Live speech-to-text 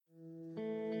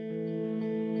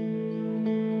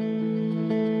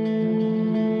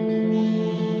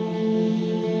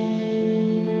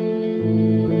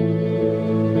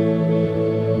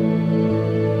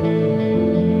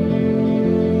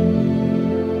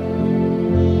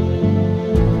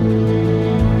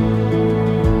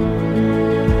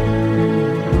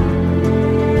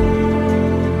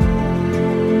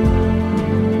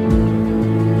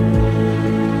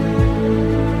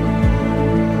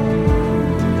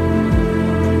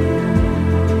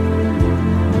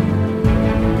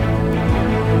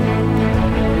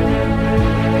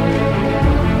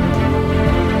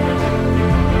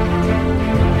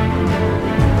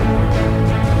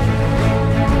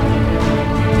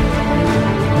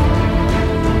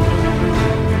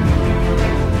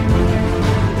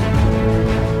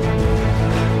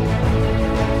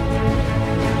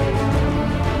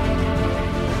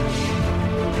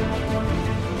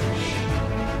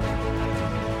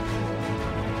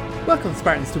Welcome,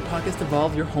 Spartans, to Podcast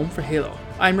Evolved, your home for Halo.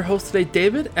 I'm your host today,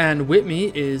 David, and with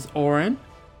me is Oren.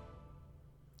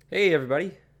 Hey,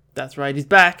 everybody. That's right, he's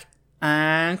back.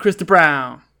 And Krista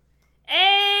Brown.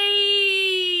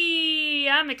 Hey!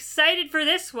 I'm excited for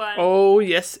this one. Oh,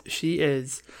 yes, she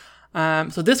is.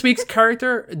 So this week's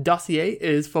character dossier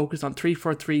is focused on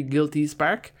 343 Guilty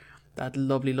Spark, that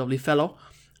lovely, lovely fellow.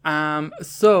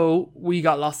 So we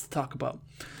got lots to talk about.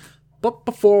 But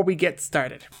before we get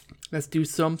started, let's do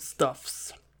some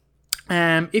stuffs.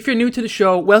 If you're new to the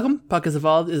show, welcome. Podcast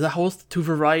Evolved is a host to a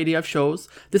variety of shows.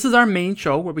 This is our main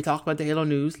show where we talk about the Halo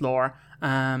news, lore,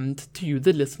 and to you,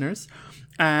 the listeners.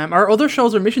 Our other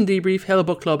shows are Mission Debrief, Halo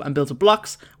Book Club, and Build Up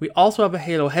Blocks. We also have a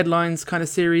Halo Headlines kind of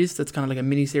series that's kind of like a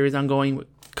mini-series ongoing with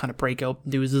kind of breakout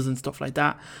newses and stuff like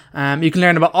that. You can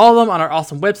learn about all of them on our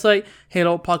awesome website,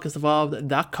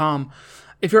 halopodcastevolved.com.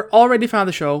 If you're already a fan of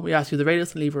the show, we ask you to rate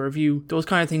us and leave a review. Those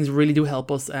kind of things really do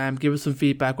help us. Give us some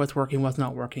feedback, what's working, what's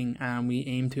not working, and we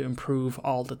aim to improve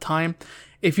all the time.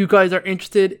 If you guys are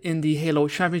interested in the Halo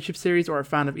Championship Series or a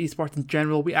fan of esports in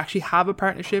general, we actually have a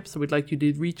partnership, so we'd like you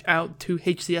to reach out to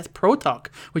HCS Pro Talk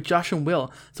with Josh and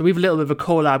Will. So we have a little bit of a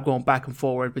collab going back and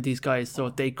forward with these guys, so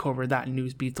they cover that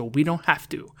news beat, so we don't have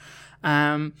to.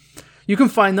 You can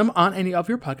find them on any of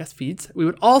your podcast feeds. We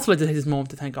would also like to take this moment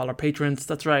to thank all our patrons.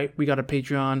 That's right, we got a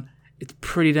Patreon. It's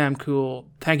pretty damn cool.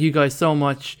 Thank you guys so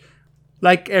much.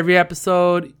 Like every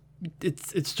episode,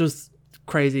 it's just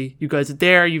crazy. You guys are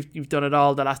there. You've done it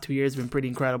all. The last 2 years have been pretty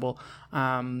incredible.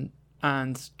 And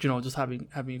you know, just having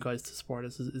you guys to support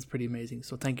us is pretty amazing.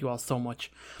 So thank you all so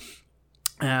much.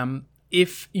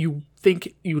 If you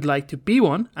think you'd like to be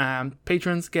one,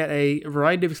 patrons get a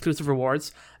variety of exclusive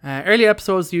rewards. Early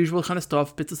episodes, the usual kind of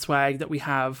stuff, bits of swag that we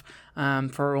have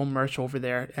for our own merch over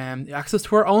there. Access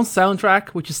to our own soundtrack,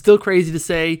 which is still crazy to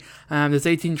say. There's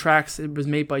 18 tracks. It was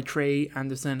made by Trey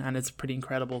Anderson, and it's pretty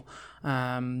incredible.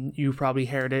 You probably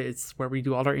heard it. It's where we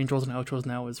do all our intros and outros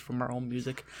now is from our own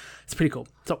music. It's pretty cool.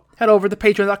 So head over to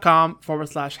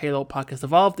patreon.com/Halo Podcast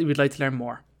Evolved if you'd like to learn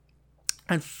more.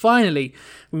 And finally,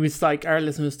 we would like our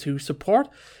listeners to support,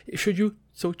 should you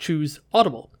so choose,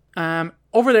 Audible.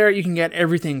 Over there, you can get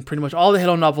everything. Pretty much all the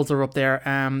Halo novels are up there.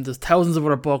 There's thousands of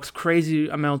other books. Crazy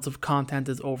amounts of content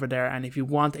is over there. And if you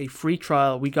want a free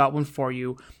trial, we got one for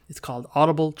you. It's called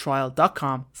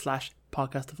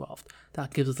audibletrial.com/podcast evolved.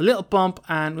 That gives us a little bump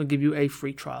and we'll give you a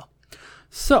free trial.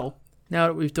 So, now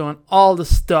that we've done all the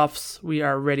stuffs, we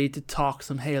are ready to talk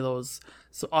some Halos.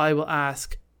 So I will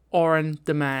ask Oren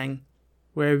Demang,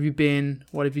 where have you been?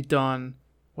 What have you done?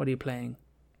 What are you playing?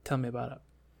 Tell me about it.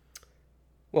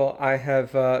 Well, I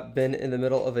have been in the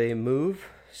middle of a move,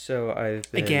 so I've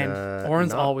been... Again,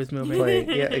 Oren's always moving.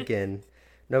 Again.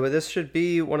 No, but this should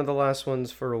be one of the last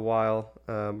ones for a while.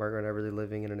 Margaret and I are really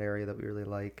living in an area that we really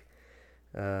like.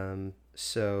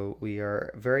 So we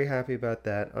are very happy about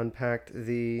that. Unpacked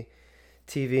the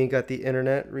TV and got the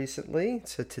internet recently.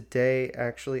 So today,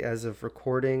 actually, as of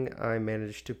recording, I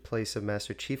managed to play some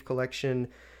Master Chief Collection,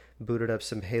 booted up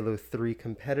some Halo 3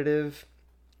 competitive,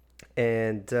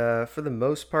 and for the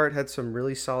most part, had some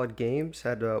really solid games.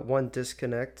 Had one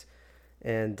disconnect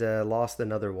and lost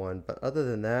another one. But other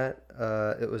than that,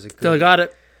 it was a good, Still got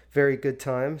it. very good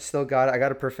time. Still got it. I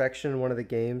got a perfection in one of the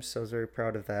games, so I was very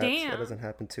proud of that. Damn. So that doesn't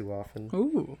happen too often.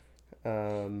 Ooh.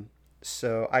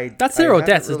 So That's zero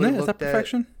deaths, isn't it? Is that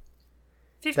perfection?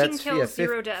 15 kills,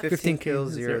 0 deaths. 15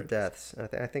 kills, 0 deaths.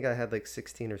 I think I had like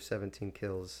 16 or 17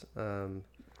 kills.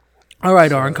 All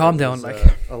right, Oren, calm down.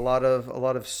 A lot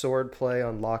of sword play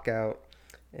on lockout,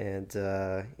 and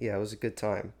yeah, it was a good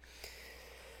time.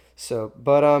 So,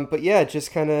 but yeah,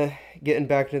 just kind of getting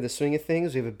back into the swing of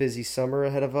things. We have a busy summer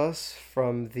ahead of us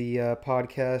from the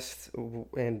podcast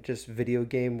and just video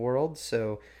game world.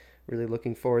 So, really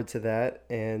looking forward to that,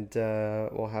 and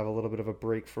we'll have a little bit of a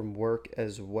break from work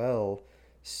as well.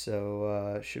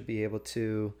 So, should be able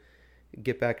to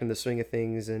get back in the swing of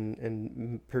things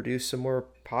and produce some more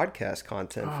podcast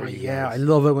content for you yeah, guys. I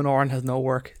love it when Oren has no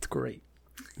work. It's great.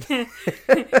 He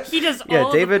does Yeah,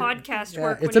 all David- the podcast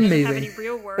work it's when he doesn't amazing. have any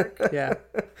real work. Yeah.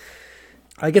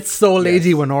 I get so lazy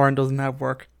Yes. when Oren doesn't have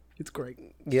work. It's great.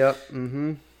 Yep.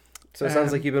 Mm-hmm. So it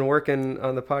sounds like you've been working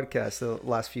on the podcast the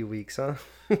last few weeks, huh?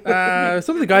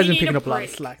 Some of the guys We have been need picking a up a lot of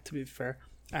break. slack, to be fair.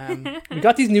 We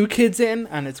got these new kids in,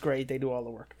 and it's great. They do all the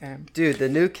work. Dude, the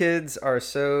new kids are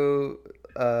so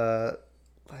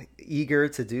like eager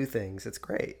to do things. It's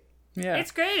great. Yeah.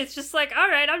 It's great. It's just like, all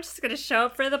right, I'm just going to show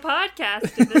up for the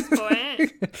podcast at this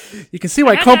point. You can see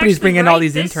why I had to companies actually bring in all write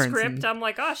these this interns. Script. I'm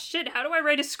like, oh shit, how do I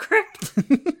write a script?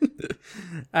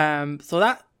 So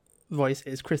that voice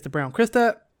is Krista Brown.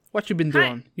 Krista, what you been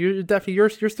Hi. doing?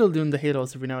 You're still doing the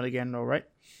Halos every now and again, though, right?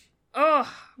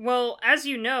 Oh, well, as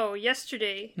you know,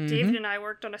 yesterday, Mhm. David and I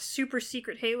worked on a super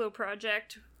secret Halo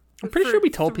project. I'm pretty for sure we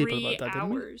told people 3 about that, didn't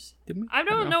we? hours. Didn't we? I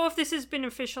don't know if this has been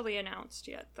officially announced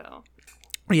yet, though.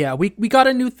 Yeah, we got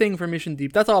a new thing for Mission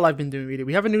Deep. That's all I've been doing, really.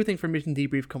 We have a new thing for Mission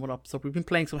Debrief coming up, so we've been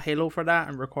playing some Halo for that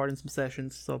and recording some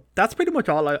sessions. So that's pretty much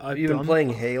all I've You've done. been playing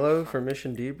Halo for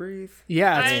Mission Debrief?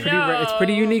 Yeah, I it's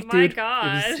pretty know, unique, my dude.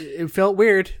 God. It felt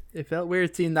weird. It felt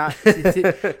weird seeing that.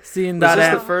 Seeing Was that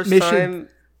this the first mission. time?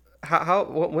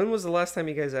 When was the last time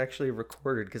you guys actually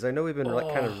recorded? Because I know we've been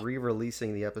kind of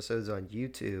re-releasing the episodes on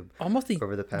YouTube Almost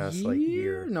over the past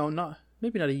year. No,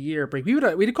 maybe not a year break. We had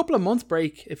a couple of months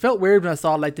break. It felt weird when I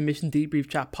saw like the Mission Debrief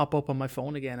chat pop up on my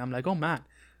phone again. I'm like, oh man,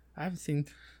 I haven't seen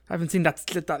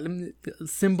that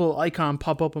symbol icon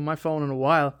pop up on my phone in a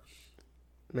while.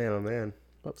 Man, oh man,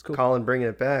 That's cool. Colin bringing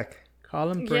it back.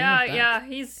 Colin, bring Yeah, it back. yeah,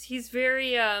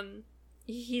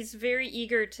 he's very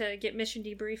eager to get Mission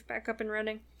Debrief back up and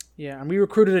running. Yeah, and we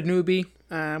recruited a newbie,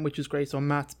 which is great. So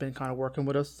Matt's been kind of working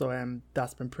with us, so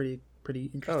that's been pretty Oh,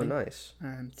 interesting. nice.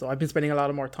 So I've been spending a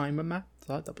lot more time with Matt,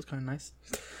 so that was kind of nice.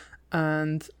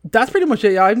 And that's pretty much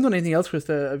it. Yeah, I haven't done anything else,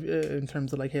 Krista, in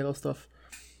terms of like Halo stuff.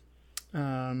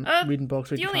 Reading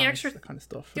books, reading comics, that kind of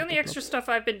stuff. The only extra stuff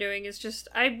I've been doing is just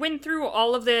I went through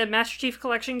all of the Master Chief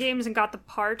Collection games and got the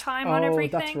par time on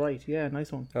everything. That's right. Yeah,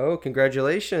 nice one. Oh,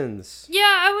 congratulations.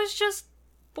 Yeah, I was just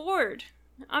bored.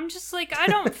 I'm just like, I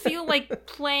don't feel like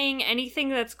playing anything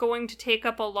that's going to take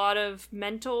up a lot of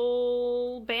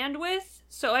mental bandwidth.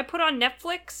 So I put on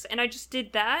Netflix and I just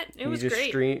did that. It was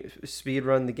great. Speed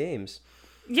run the games.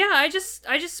 Yeah, I just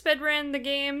sped ran the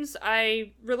games.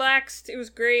 I relaxed. It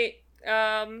was great.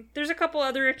 There's a couple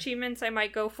other achievements I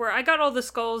might go for. I got all the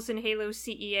skulls in Halo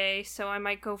CEA, so I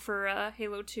might go for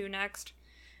Halo 2 next.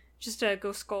 Just to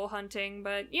go skull hunting,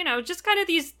 but, just kind of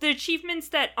the achievements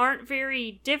that aren't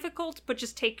very difficult, but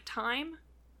just take time.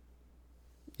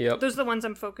 Yep. Those are the ones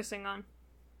I'm focusing on.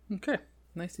 Okay,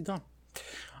 nicely done.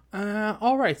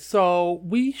 All right, so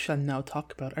we shall now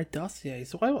talk about our dossier.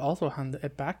 So I will also hand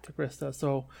it back to Krista.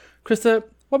 So, Krista,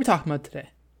 what are we talking about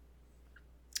today?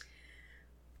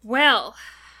 Well,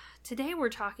 today we're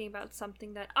talking about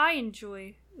something that I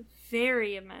enjoy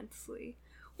very immensely.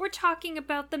 We're talking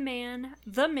about the man,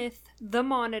 the myth, the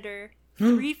monitor,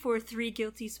 343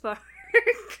 Guilty Spark.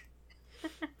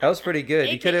 That was pretty good.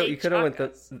 You could have went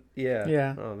Chakras.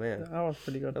 Yeah. Oh man, That was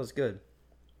pretty good. that was good.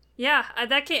 Yeah,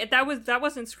 that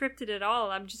wasn't scripted at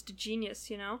all. I'm just a genius,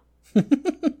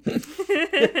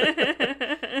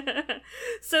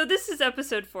 So this is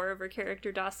episode 4 of our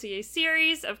Character Dossier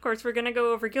series. Of course, we're going to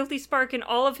go over Guilty Spark and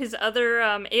all of his other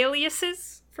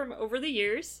aliases from over the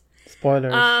years.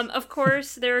 Spoilers. Of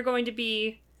course, there are going to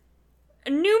be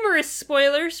numerous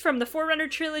spoilers from the Forerunner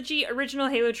trilogy, original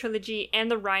Halo trilogy,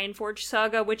 and the Ryan Forge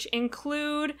saga, which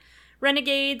include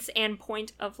Renegades and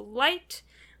Point of Light.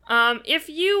 If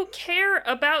you care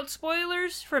about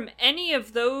spoilers from any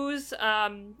of those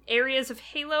areas of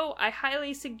Halo, I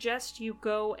highly suggest you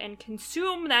go and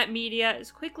consume that media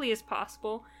as quickly as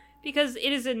possible, because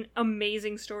it is an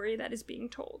amazing story that is being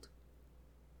told.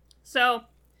 So,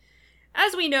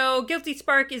 as we know, Guilty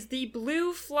Spark is the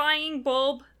blue flying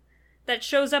bulb that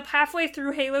shows up halfway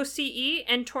through Halo CE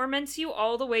and torments you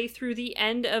all the way through the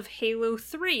end of Halo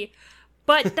 3.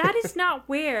 But that is not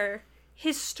where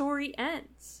his story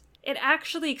ends. It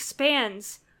actually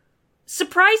expands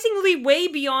surprisingly way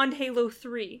beyond Halo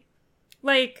 3.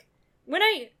 Like, when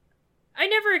I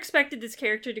never expected this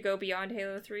character to go beyond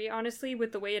Halo 3, honestly,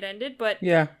 with the way it ended, but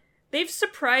yeah. they've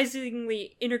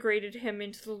surprisingly integrated him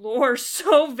into the lore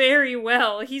so very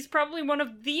well. He's probably one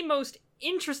of the most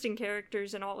interesting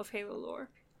characters in all of Halo lore.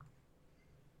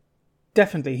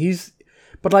 Definitely. He's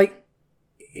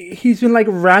been like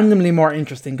randomly more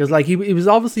interesting, because like he was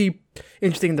obviously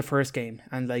interesting in the first game,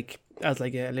 and like as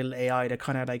like a little AI that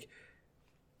kind of like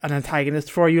an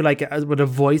antagonist for you, like as with a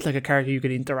voice, like a character you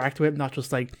could interact with, not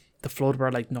just like the float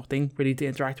where like nothing really to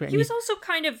interact with. He was also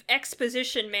kind of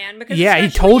exposition man, because he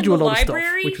told you a lot of stuff,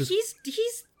 which was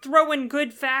he's throwing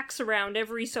good facts around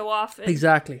every so often.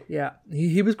 Exactly. Yeah,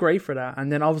 he was great for that,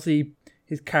 and then obviously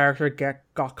his character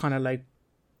got kind of like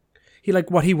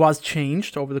what he was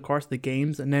changed over the course of the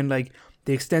games, and then like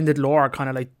the extended lore kind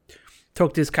of like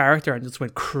took this character and just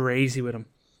went crazy with him.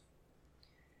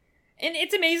 And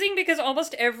it's amazing because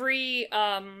almost every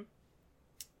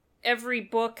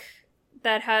book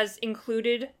that has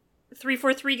included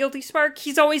 343 Guilty Spark,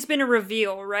 he's always been a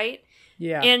reveal, right?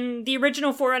 Yeah. In the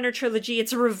original Forerunner trilogy,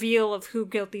 it's a reveal of who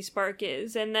Guilty Spark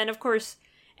is. And then, of course,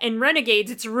 in Renegades,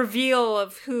 it's a reveal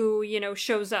of who,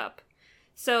 shows up.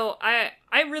 So I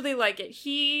really like it.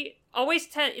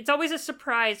 It's always a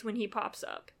surprise when he pops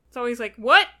up. It's always like,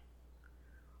 what?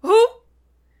 Who?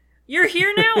 You're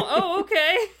here now? Oh,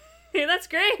 okay. That's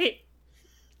great.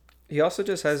 He also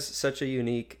just has such a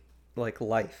unique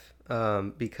life,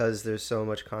 because there's so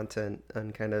much content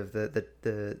and kind of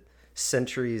the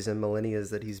centuries and millennia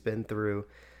that he's been through,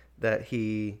 that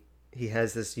he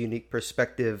has this unique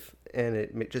perspective, and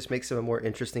it just makes him a more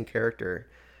interesting character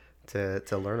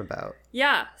to learn about.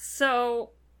 Yeah, so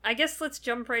I guess let's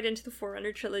jump right into the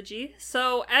Forerunner trilogy.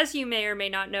 So, as you may or may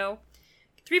not know,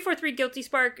 343 Guilty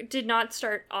Spark did not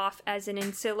start off as an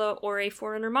Ancilla or a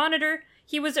Forerunner monitor.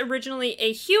 He was originally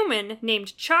a human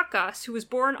named Chakas, who was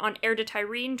born on Erda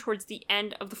Tyrene towards the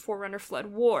end of the Forerunner Flood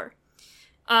War.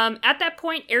 At that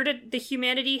point, the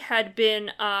humanity had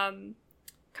been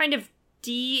kind of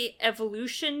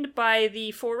de-evolutioned by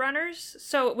the Forerunners,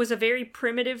 so it was a very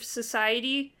primitive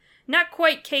society. Not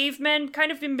quite cavemen,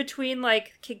 kind of in between the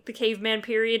caveman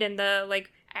period and the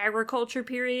agriculture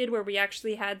period, where we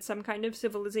actually had some kind of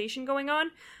civilization going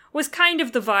on, was kind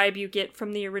of the vibe you get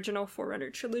from the original Forerunner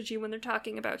trilogy when they're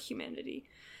talking about humanity.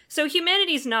 So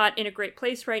humanity's not in a great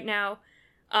place right now.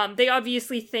 They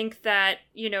obviously think that,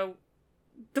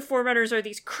 the Forerunners are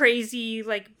these crazy,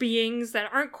 beings that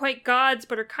aren't quite gods,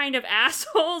 but are kind of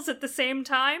assholes at the same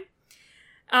time.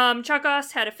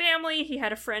 Chakas had a family, he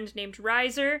had a friend named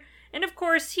Riser, and of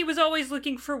course, he was always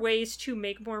looking for ways to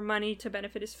make more money to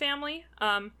benefit his family.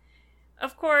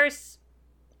 Of course,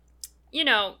 he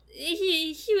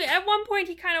at one point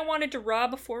he kind of wanted to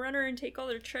rob a Forerunner and take all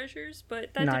their treasures,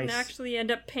 but that didn't actually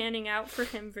end up panning out for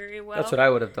him very well. That's what I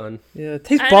would have done. Yeah, it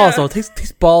takes balls though. It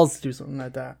takes balls to do something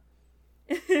like that.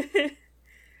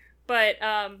 But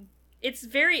it's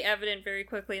very evident very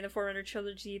quickly in the Forerunner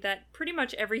trilogy that pretty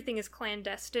much everything is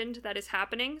clandestine that is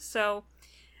happening. So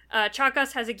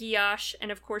Chakas has a Guiash,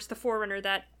 and of course the Forerunner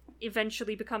that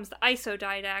eventually becomes the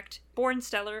Isodidact,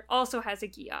 Bornstellar, also has a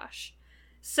Guiash.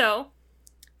 So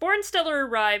Bornstellar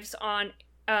arrives on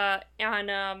Erda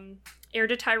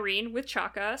Tyrene with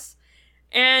Chakas,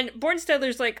 and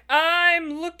Bornstellar's like,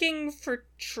 I'm looking for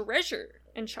treasure.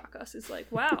 And Chakas is like,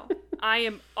 wow, I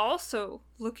am also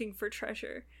looking for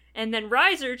treasure. And then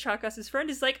Riser, Chakas' friend,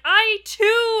 is like, I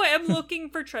too am looking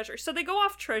for treasure. So they go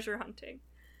off treasure hunting.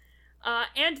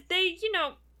 And they,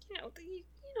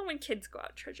 when kids go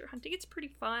out treasure hunting, it's pretty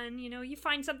fun. You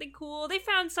find something cool. They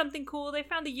found something cool. They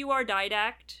found the UR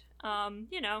Didact.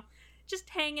 Just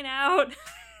hanging out.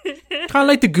 Kind of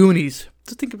like the Goonies.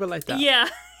 Just think of it like that. Yeah.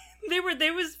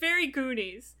 They was very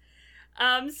Goonies.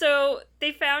 So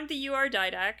they found the UR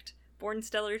Didact,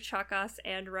 Bornstellar, Chakas,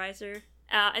 and Riser.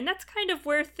 And that's kind of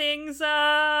where things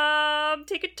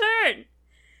take a turn.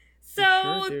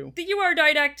 So sure the UR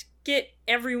Didact get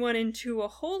everyone into a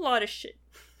whole lot of shit.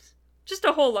 Just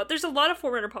a whole lot. There's a lot of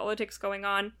Forerunner politics going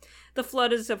on. The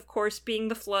Flood is, of course, being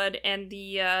the Flood, and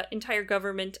the entire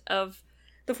government of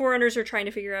the Forerunners are trying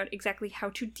to figure out exactly how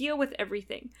to deal with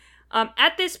everything.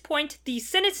 At this point, the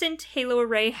senescent Halo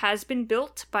Array has been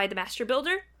built by the Master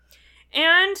Builder,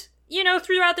 and,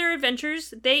 throughout their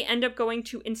adventures, they end up going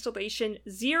to Installation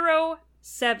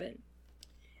 07.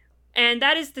 And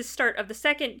that is the start of the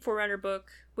second Forerunner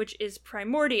book, which is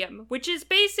Primordium, which is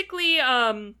basically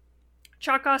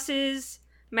Chakas's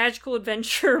magical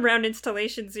adventure around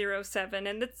Installation 07,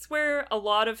 and that's where a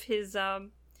lot of his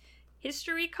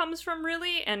history comes from,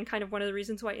 really, and kind of one of the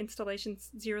reasons why Installation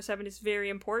 07 is very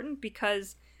important,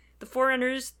 because the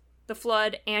Forerunners, the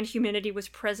Flood, and humanity was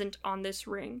present on this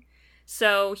ring.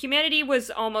 So humanity was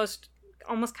almost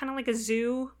kind of like a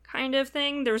zoo kind of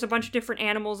thing. There was a bunch of different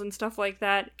animals and stuff like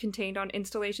that contained on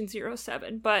Installation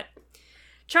 07, but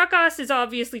Chakas is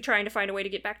obviously trying to find a way to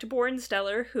get back to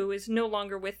Bornstellar, who is no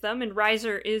longer with them, and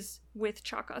Riser is with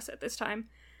Chakas at this time.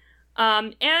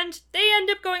 And they end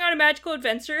up going on a magical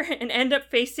adventure and end up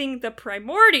facing the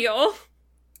Primordial,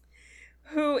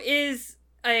 who is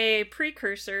a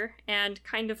precursor and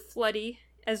kind of floody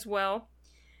as well.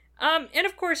 And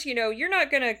of course, you're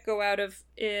not gonna go out of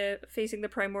facing the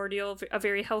Primordial a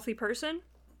very healthy person.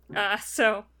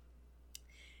 So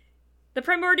the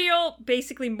Primordial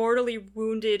basically mortally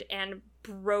wounded and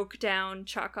broke down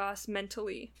Chakas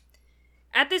mentally.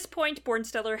 At this point,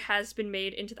 Bornstellar has been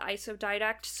made into the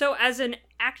Isodidact, so as an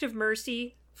act of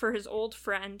mercy for his old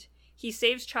friend, he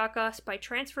saves Chakas by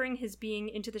transferring his being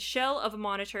into the shell of a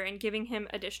monitor and giving him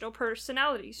additional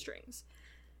personality strings.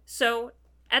 So,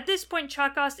 at this point,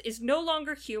 Chakas is no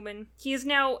longer human. He is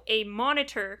now a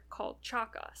monitor called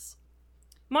Chakas.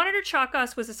 Monitor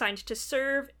Chakas was assigned to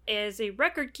serve as a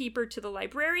record keeper to the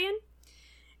librarian.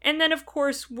 And then, of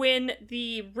course, when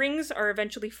the rings are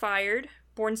eventually fired,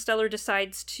 Bornstellar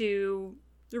decides to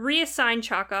reassign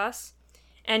Chakas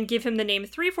and give him the name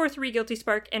 343 Guilty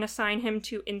Spark and assign him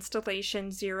to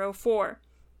Installation 04.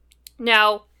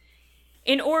 Now,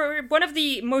 One of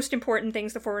the most important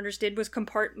things the Forerunners did was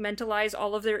compartmentalize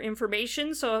all of their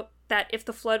information so that if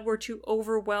the Flood were to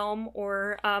overwhelm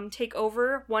or take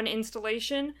over one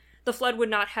installation, the Flood would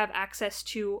not have access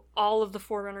to all of the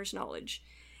Forerunners' knowledge.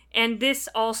 And this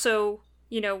also,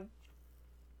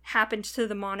 happened to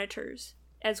the Monitors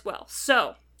as well.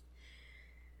 So,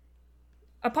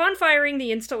 upon firing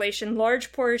the installation,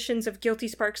 large portions of Guilty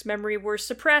Spark's memory were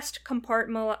suppressed and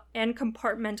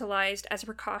compartmentalized as a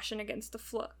precaution against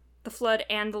the Flood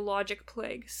and the Logic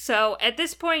Plague. So, at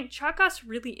this point, Chakos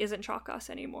really isn't Chakos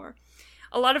anymore.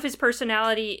 A lot of his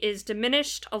personality is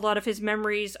diminished. A lot of his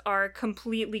memories are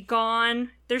completely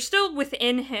gone. They're still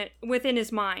within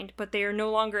his mind, but they are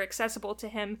no longer accessible to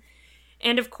him.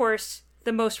 And of course,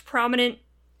 the most prominent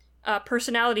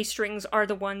personality strings are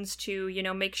the ones to,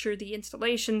 make sure the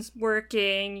installation's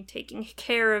working, taking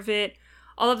care of it,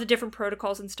 all of the different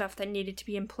protocols and stuff that needed to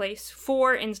be in place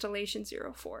for Installation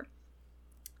 04.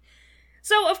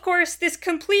 So, of course, this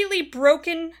completely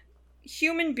broken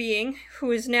human being,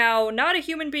 who is now not a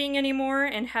human being anymore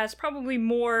and has probably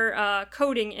more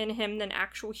coding in him than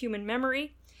actual human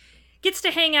memory, gets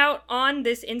to hang out on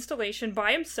this installation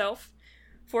by himself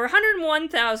for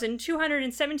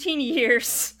 101,217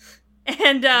 years.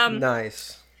 And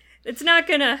nice. It's not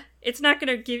gonna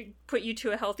put you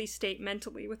to a healthy state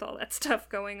mentally with all that stuff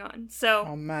going on. So,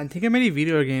 oh man, think how many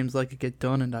video games could get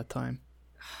done in that time.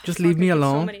 Just leave me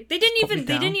alone. So they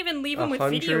didn't even leave him with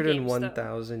video games.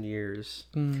 101,000 years.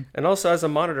 And also, as a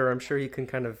monitor, I'm sure you can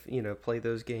kind of play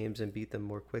those games and beat them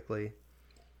more quickly.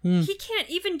 He can't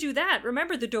even do that.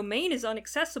 Remember, the domain is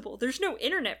inaccessible. There's no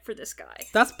internet for this guy.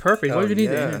 That's perfect. Why do you need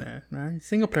the internet, right?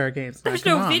 Single player games. There's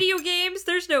no video games.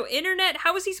 There's no internet.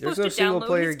 How is he supposed to download his games? There's no single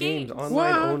player games.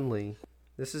 Online only.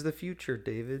 This is the future,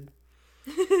 David.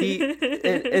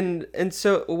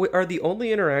 So are the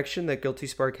only interaction that Guilty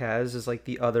Spark has is like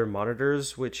the other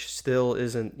monitors, which still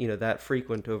isn't that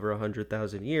frequent over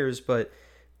 100,000 years, but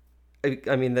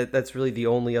I mean that's really the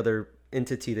only other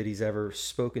entity that he's ever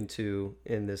spoken to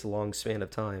in this long span of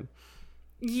time.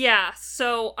 Yeah,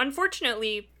 so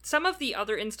unfortunately some of the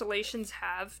other installations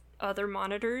have other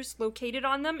monitors located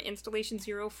on them. Installation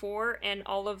 04 and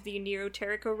all of the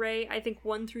Neoteric array, I think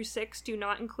 1 through 6 do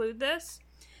not include this.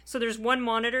 So there's one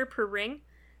monitor per ring.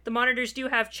 The monitors do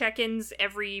have check-ins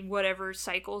every whatever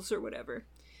cycles or whatever.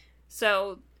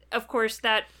 So, of course,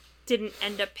 that didn't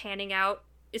end up panning out,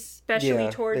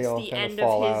 especially towards the end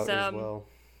of his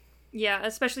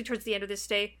especially towards the end of this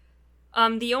day.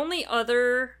 The only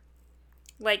other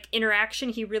interaction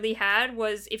he really had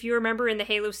was, if you remember, in the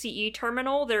Halo CE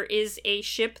terminal, there is a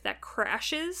ship that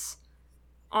crashes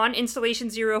on Installation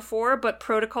 04, but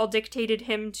protocol dictated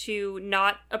him to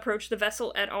not approach the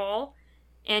vessel at all,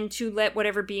 and to let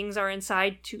whatever beings are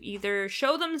inside to either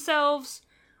show themselves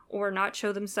or not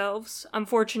show themselves.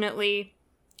 Unfortunately,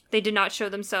 they did not show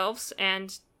themselves,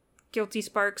 and Guilty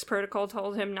Spark's protocol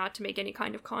told him not to make any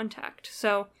kind of contact.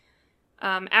 So,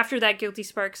 after that, Guilty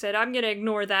Spark said, I'm going to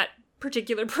ignore that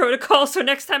particular protocol, so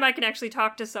next time I can actually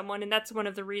talk to someone, and that's one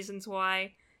of the reasons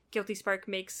why Guilty Spark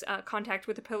makes contact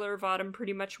with the Pillar of Autumn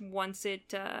pretty much once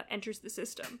it enters the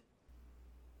system.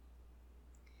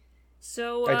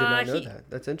 So I did not know that.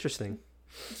 That's interesting.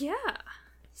 Yeah.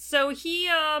 So he's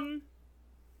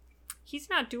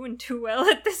not doing too well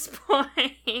at this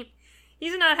point.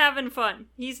 He's not having fun.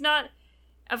 He's not.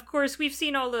 Of course, we've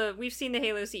seen the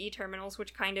Halo CE terminals,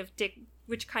 which kind of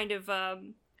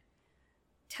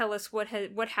tell us what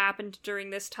happened during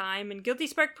this time, and Guilty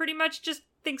Spark pretty much just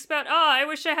thinks about, I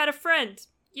wish I had a friend.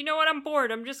 You know what, I'm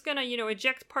bored. I'm just gonna,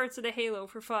 eject parts of the Halo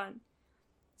for fun.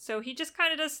 So he just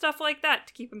kind of does stuff like that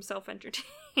to keep himself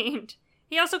entertained.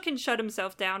 He also can shut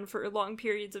himself down for long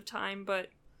periods of time, but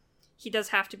he does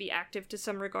have to be active to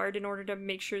some regard in order to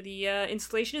make sure the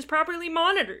installation is properly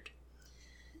monitored.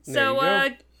 So,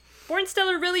 Born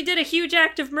Stellar really did a huge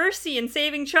act of mercy in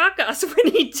saving Chakos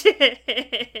when he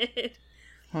did.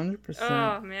 100%.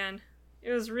 Oh, man.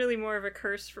 It was really more of a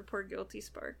curse for poor Guilty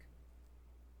Spark.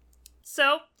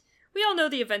 So, we all know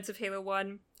the events of Halo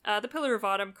 1. The Pillar of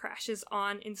Autumn crashes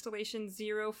on Installation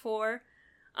 04.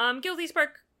 Guilty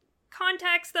Spark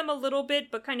contacts them a little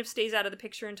bit, but kind of stays out of the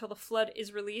picture until the Flood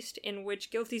is released, in which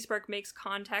Guilty Spark makes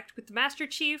contact with the Master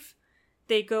Chief.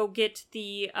 They go get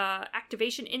the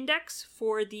activation index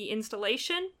for the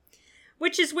installation,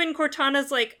 which is when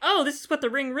Cortana's like, oh, this is what the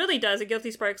ring really does, and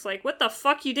Guilty Spark's like, what the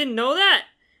fuck, you didn't know that?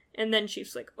 And then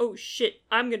Chief's like, oh shit,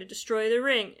 I'm gonna destroy the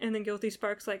ring. And then Guilty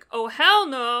Spark's like, oh hell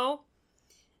no!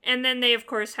 And then they, of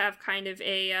course, have kind of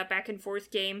a back and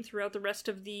forth game throughout the rest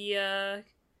of the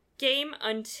game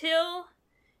until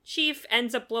Chief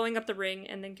ends up blowing up the ring,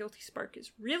 and then Guilty Spark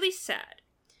is really sad.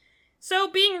 So,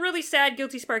 being really sad,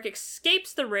 Guilty Spark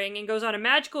escapes the ring and goes on a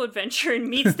magical adventure and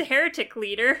meets the heretic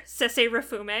leader, Sese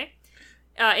Rafume.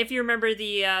 If you remember,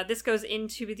 this goes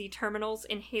into the terminals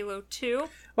in Halo 2.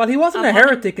 Well, he wasn't a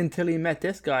heretic until he met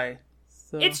this guy.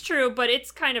 So. It's true, but it's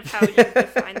kind of how you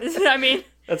define this. I mean,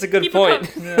 that's a good point.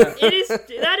 It is.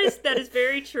 That is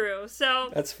very true. So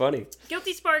that's funny.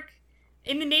 Guilty Spark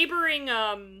in the neighboring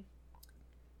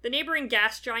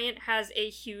gas giant has a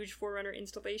huge Forerunner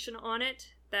installation on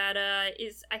it that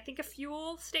is, I think, a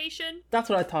fuel station. That's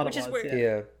what I thought it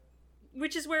was.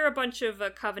 Which is where a bunch of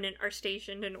Covenant are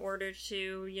stationed in order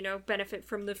to, benefit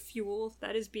from the fuel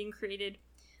that is being created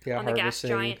on the gas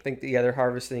giant. I think they're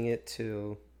harvesting it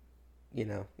to,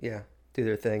 do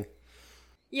their thing.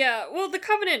 Yeah, well, the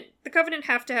Covenant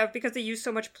have to have, because they use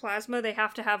so much plasma, they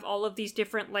have to have all of these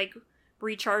different,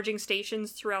 recharging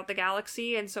stations throughout the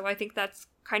galaxy, and so I think that's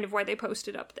kind of why they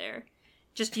posted up there.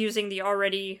 Just using the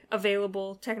already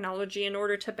available technology in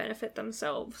order to benefit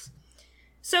themselves.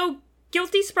 So,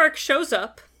 Guilty Spark shows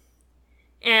up,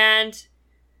 and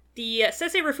the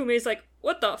Sese Rafume is like,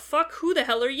 "What the fuck? Who the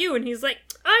hell are you?" And he's like,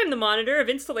 "I'm the monitor of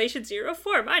Installation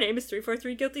 04. My name is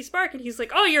 343 Guilty Spark." And he's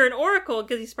like, "Oh, you're an oracle." And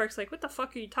Guilty Spark's like, "What the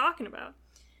fuck are you talking about?"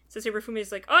 Sese Rafume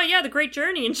is like, "Oh yeah, the Great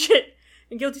Journey and shit."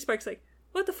 And Guilty Spark's like,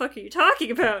 "What the fuck are you talking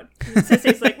about?" And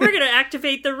Sese's like, "We're gonna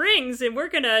activate the rings, and we're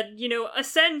gonna,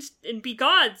 ascend and be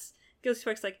gods." Guilty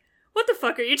Spark's like, "What the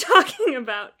fuck are you talking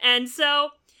about?" And so,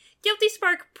 Guilty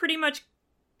Spark pretty much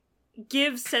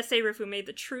gives Sese Rafume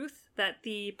the truth that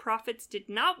the prophets did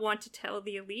not want to tell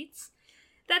the elites,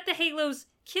 that the Halos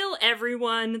kill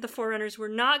everyone, the Forerunners were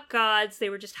not gods, they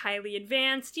were just highly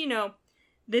advanced,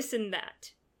 this and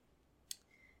that.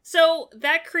 So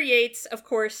that creates, of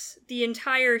course, the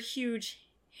entire huge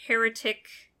heretic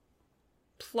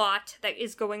plot that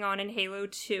is going on in Halo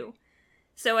 2.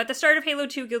 So at the start of Halo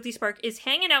 2, Guilty Spark is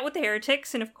hanging out with the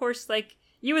heretics, and of course,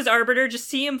 you as Arbiter just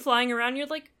see him flying around, and you're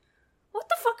like, "What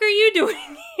the fuck are you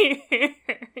doing here?"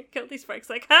 Guilty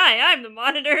Spark's like, "Hi, I'm the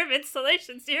monitor of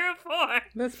Installation 04.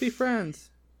 Let's be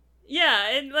friends." Yeah,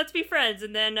 and let's be friends.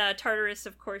 And then Tartarus,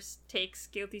 of course, takes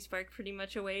Guilty Spark pretty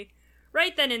much away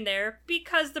right then and there,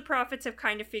 because the prophets have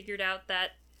kind of figured out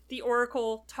that the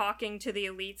Oracle talking to the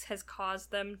elites has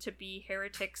caused them to be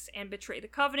heretics and betray the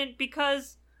Covenant,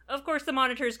 because, of course, the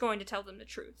Monitor is going to tell them the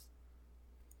truth.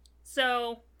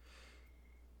 So,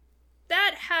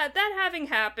 that having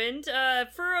happened,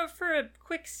 for a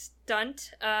quick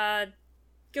stunt,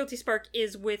 Guilty Spark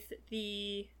is with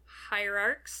the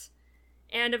Hierarchs,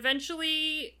 and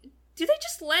eventually, do they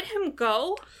just let him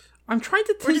go? I'm trying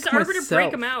to think. Or does Arbiter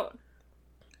break him out?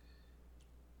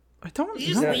 I don't know. Did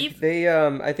you just leave? They,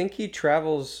 I think he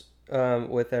travels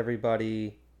with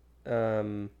everybody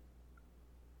up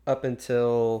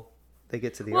until they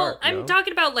get to the Ark. I'm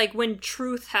talking about when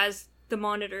Truth has the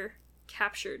Monitor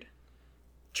captured.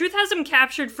 Truth has him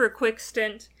captured for a quick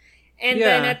stint, and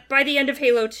then by the end of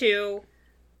Halo 2...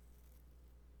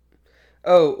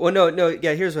 Oh, well, no,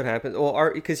 yeah, here's what happens.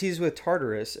 Well, because he's with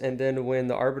Tartarus, and then when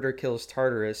the Arbiter kills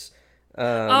Tartarus...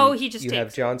 he just you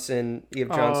have Johnson and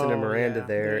Miranda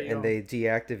there, and they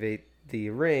deactivate the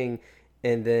ring,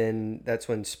 and then that's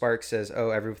when Spark says, "Oh,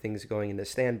 everything's going into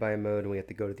standby mode, and we have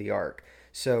to go to the Ark."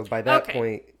 So by that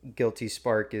point, Guilty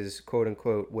Spark is quote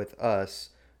unquote with us,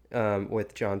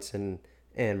 with Johnson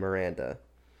and Miranda.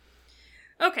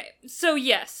 Okay, so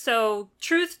yes, so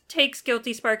Truth takes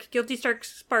Guilty Spark. Guilty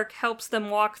Spark helps them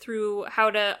walk through how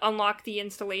to unlock the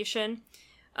installation.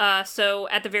 So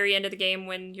at the very end of the game,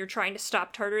 when you're trying to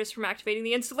stop Tartarus from activating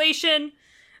the installation,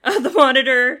 the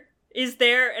Monitor is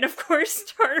there, and of course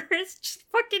Tartarus just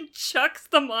fucking chucks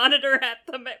the Monitor at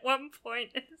them at one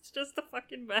point, and it's just the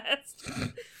fucking best.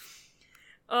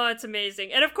 Oh, it's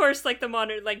amazing. And of course, the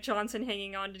Monitor, Johnson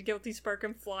hanging on to Guilty Spark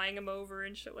and flying him over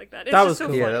and shit like that. It's just so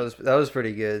funny. Yeah, that was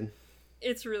pretty good.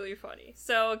 It's really funny.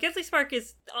 So Guilty Spark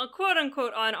is quote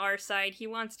unquote on our side. He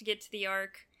wants to get to the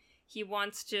Ark. He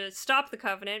wants to stop the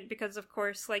Covenant because, of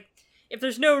course, if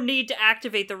there's no need to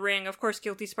activate the ring, of course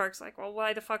Guilty Spark's like, well,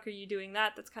 why the fuck are you doing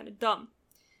that? That's kind of dumb.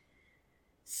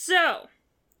 So,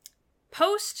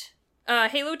 post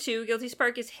Halo 2, Guilty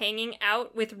Spark is hanging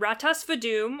out with Ratas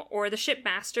Vadum, or the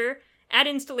Shipmaster, at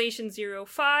Installation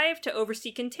 05 to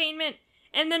oversee containment.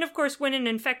 And then, of course, when an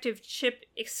infected ship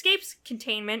escapes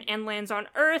containment and lands on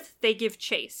Earth, they give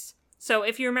chase. So,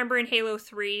 if you remember in Halo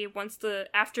 3,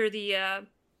 after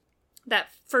that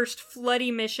first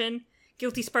floody mission,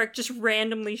 Guilty Spark just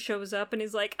randomly shows up and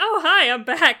is like, "Oh, hi, I'm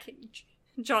back."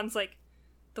 John's like,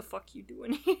 "The fuck you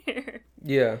doing here?"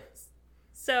 Yeah.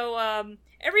 So,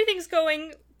 everything's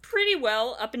going pretty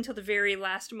well up until the very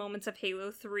last moments of Halo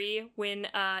 3, when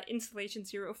Installation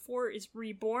 04 is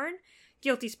reborn.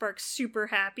 Guilty Spark's super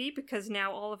happy because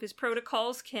now all of his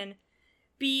protocols can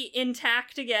be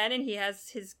intact again and he has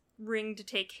his ring to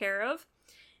take care of.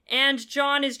 And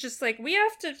John is just like, we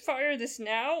have to fire this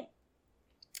now,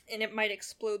 and it might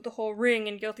explode the whole ring,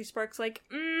 and Guilty Spark's like,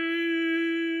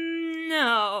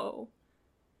 no.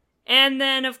 And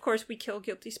then, of course, we kill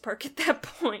Guilty Spark at that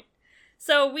point.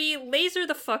 So we laser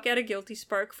the fuck out of Guilty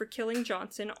Spark for killing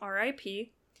Johnson,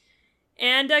 R.I.P.,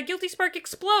 and Guilty Spark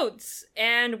explodes,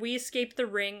 and we escape the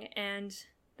ring, and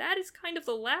that is kind of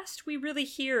the last we really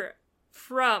hear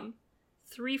from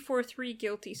 343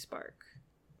 Guilty Spark.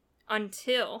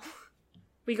 Until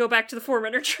we go back to the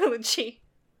Forerunner trilogy.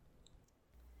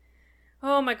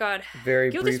 Oh my god. Very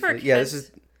Guilty briefly. Spark Yeah,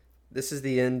 has... this is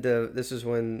the end of... This is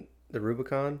when the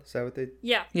Rubicon? Is that what they...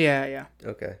 Yeah. Yeah.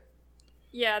 Okay.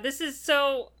 Yeah, this is...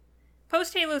 So,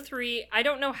 post-Halo 3, I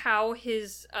don't know how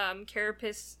his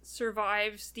carapace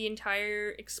survives the entire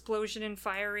explosion and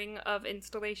firing of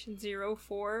Installation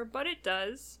 04, but it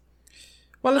does.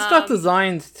 Well, it's not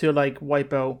designed to, like,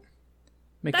 wipe out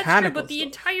mechanical That's true, but the stuff.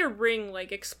 entire ring,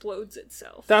 like, explodes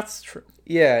itself. That's true.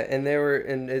 Yeah, and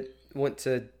it went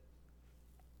to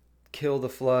kill the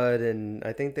Flood, and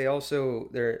I think they also,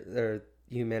 their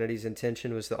humanity's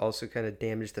intention was to also kind of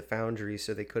damage the Foundry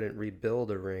so they couldn't rebuild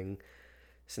a ring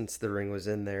since the ring was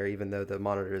in there, even though the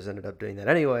monitors ended up doing that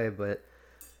anyway. But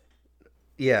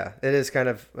yeah, it is kind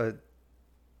of a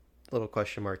little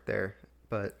question mark there.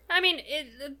 But I mean,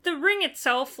 the ring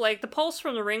itself, like, the pulse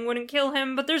from the ring wouldn't kill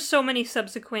him, but there's so many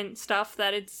subsequent stuff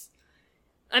that it's...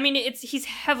 I mean, he's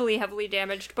heavily, heavily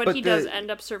damaged, but he does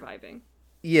end up surviving.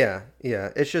 Yeah.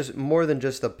 It's just more than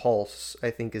just the pulse,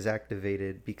 I think, is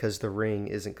activated because the ring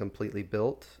isn't completely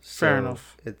built. So Fair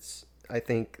enough. I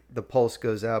think the pulse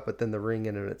goes out, but then the ring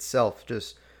in itself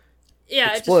just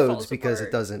explodes it just falls because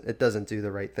apart. It doesn't do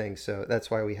the right thing. So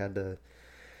that's why we had to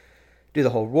do the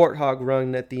whole Warthog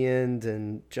run at the end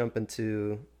and jump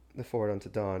into the Forward Unto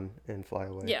Dawn and fly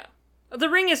away. Yeah. The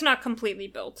ring is not completely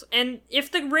built. And if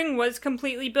the ring was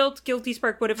completely built, Guilty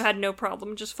Spark would have had no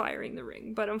problem just firing the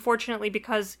ring. But unfortunately,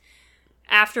 because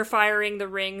after firing the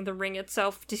ring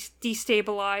itself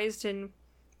destabilized and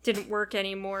didn't work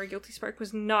anymore, Guilty Spark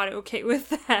was not okay with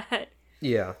that.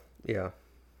 Yeah.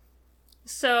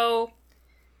 So,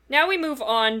 now we move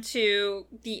on to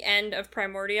the end of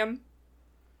Primordium.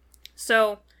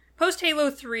 So,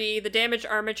 post-Halo 3, the damaged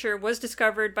armature was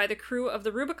discovered by the crew of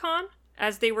the Rubicon,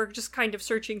 as they were just kind of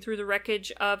searching through the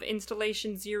wreckage of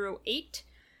Installation 08,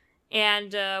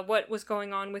 and what was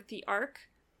going on with the Ark.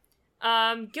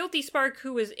 Guilty Spark,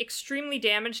 who was extremely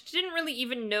damaged, didn't really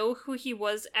even know who he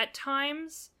was at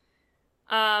times,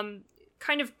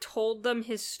 kind of told them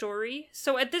his story.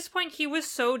 So at this point, he was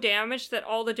so damaged that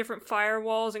all the different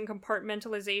firewalls and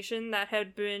compartmentalization that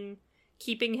had been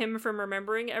keeping him from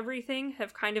remembering everything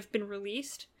have kind of been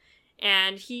released.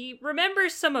 And he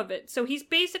remembers some of it, so he's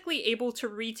basically able to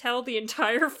retell the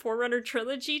entire Forerunner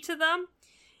trilogy to them,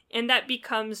 and that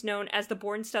becomes known as the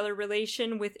Born-Stellar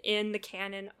relation within the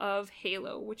canon of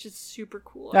Halo, which is super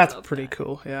cool. That's pretty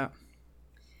cool, yeah.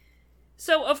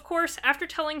 So, of course, after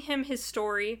telling him his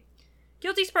story,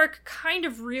 Guilty Spark kind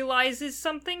of realizes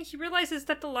something. He realizes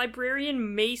that the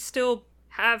Librarian may still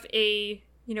have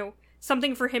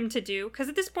something for him to do, because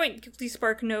at this point, Guilty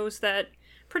Spark knows that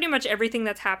pretty much everything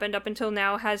that's happened up until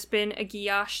now has been a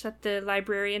guillotine that the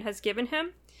Librarian has given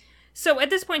him. So at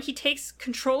this point, he takes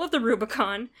control of the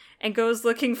Rubicon and goes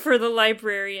looking for the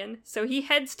Librarian. So he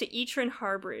heads to Etran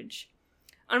Harbridge.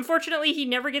 Unfortunately, he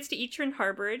never gets to Etran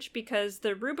Harbridge because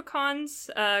the Rubicon's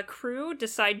crew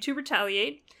decide to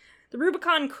retaliate. The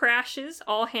Rubicon crashes,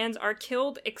 all hands are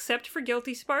killed except for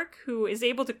Guilty Spark, who is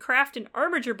able to craft an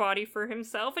armature body for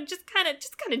himself and just kind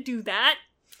of do that.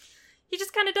 He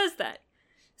just kind of does that.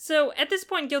 So, at this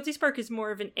point, Guilty Spark is more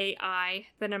of an AI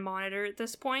than a monitor at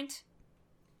this point.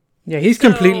 Yeah, he's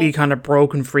completely kind of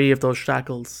broken free of those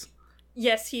shackles.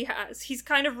 Yes, he has. He's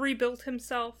kind of rebuilt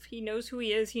himself. He knows who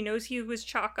he is. He knows he was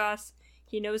Chakos.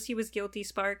 He knows he was Guilty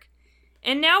Spark.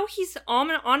 And now he's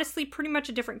honestly pretty much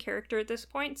a different character at this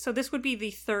point. So this would be the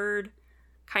third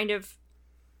kind of,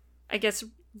 I guess,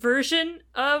 version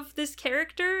of this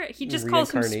character. He just calls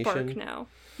him Spark now.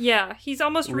 Yeah, he's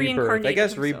almost reincarnated. I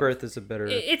guess himself. Rebirth is a better.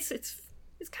 It's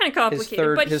kind of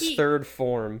complicated. His third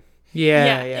form.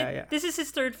 Yeah. This is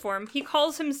his third form. He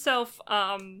calls himself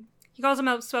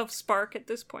Spark at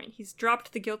this point. He's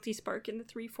dropped the Guilty Spark in the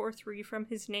 343 from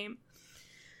his name.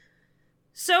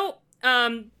 So,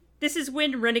 this is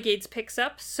when Renegades picks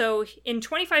up. So, in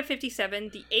 2557,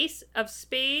 the Ace of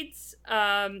Spades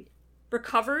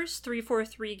recovers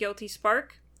 343 Guilty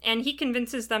Spark, and he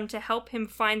convinces them to help him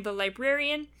find the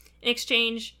Librarian In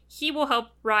exchange, he will help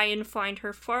Ryan find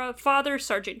her father,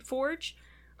 Sergeant Forge.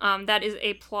 That is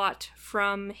a plot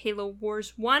from Halo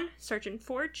Wars 1, Sergeant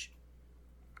Forge.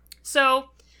 So,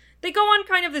 they go on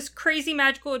kind of this crazy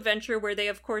magical adventure where they,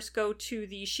 of course, go to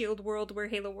the S.H.I.E.L.D. world where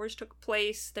Halo Wars took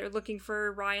place. They're looking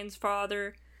for Ryan's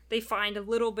father. They find a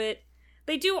little bit.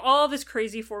 They do all this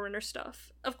crazy Forerunner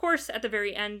stuff. Of course, at the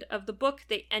very end of the book,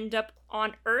 they end up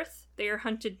on Earth. They are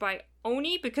hunted by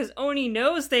Oni, because Oni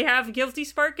knows they have Guilty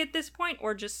Spark at this point,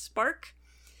 or just Spark.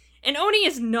 And Oni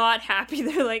is not happy.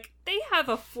 They're like, they have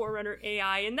a Forerunner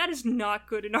AI, and that is not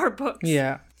good in our books.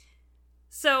 Yeah.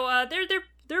 So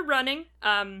they're running.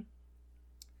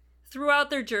 Throughout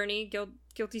their journey,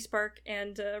 Guilty Spark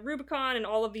and Rubicon and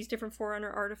all of these different Forerunner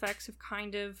artifacts have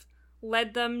kind of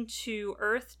led them to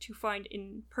Earth to find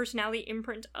personality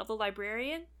imprint of the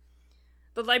Librarian.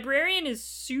 The Librarian is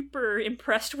super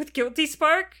impressed with Guilty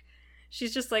Spark.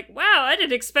 She's just like, wow, I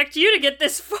didn't expect you to get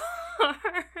this far.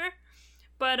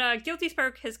 But Guilty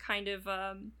Spark has kind of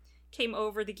came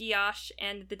over the Guiache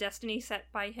and the destiny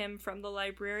set by him from the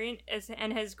Librarian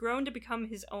and has grown to become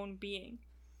his own being.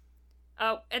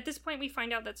 At this point, we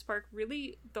find out that Spark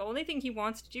really, the only thing he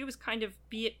wants to do is kind of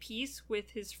be at peace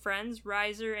with his friends,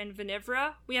 Riser and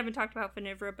Venivra. We haven't talked about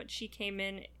Venivra, but she came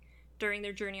in during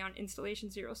their journey on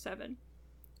Installation 07.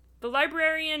 The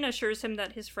Librarian assures him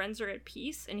that his friends are at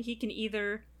peace, and he can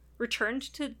either return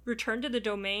to the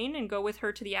domain and go with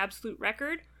her to the Absolute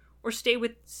Record, or stay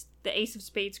with the Ace of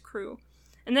Spades crew.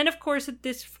 And then, of course, at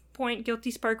this point,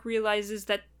 Guilty Spark realizes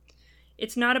that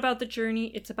it's not about the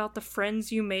journey, it's about the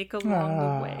friends you make along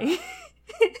the way.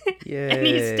 And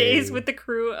he stays with the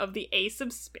crew of the Ace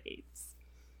of Spades.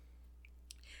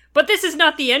 But this is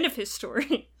not the end of his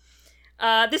story.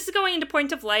 This is going into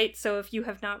Point of Light, so if you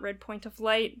have not read Point of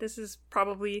Light, this is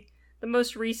probably the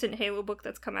most recent Halo book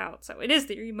that's come out. So it is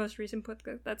the most recent book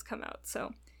that's come out.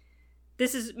 So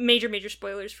this is major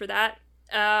spoilers for that.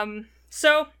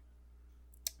 So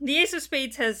the Ace of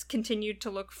Spades has continued to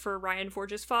look for Ryan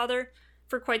Forge's father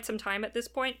for quite some time at this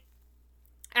point.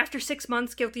 After 6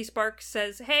 months, Guilty Spark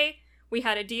says, hey, we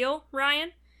had a deal,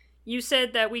 Ryan. You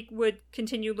said that we would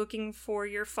continue looking for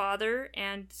your father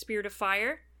and Spirit of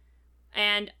Fire.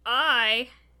 And I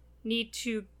need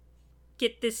to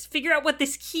figure out what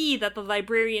this key that the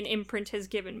Librarian imprint has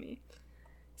given me.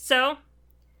 So,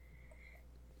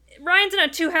 Ryan's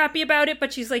not too happy about it,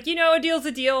 but she's like, a deal's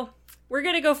a deal. We're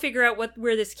gonna go figure out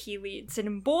where this key leads.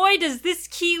 And boy, does this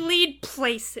key lead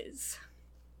places.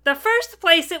 The first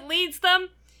place it leads them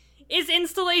is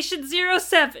Installation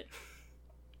 07.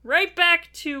 Right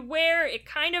back to where it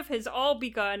kind of has all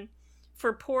begun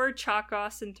for poor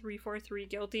Chakos and 343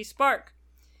 Guilty Spark.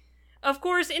 Of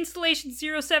course, Installation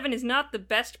 07 is not the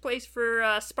best place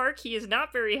for Spark. He is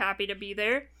not very happy to be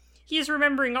there. He is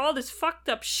remembering all this fucked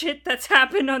up shit that's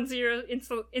happened on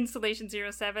Installation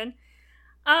 07.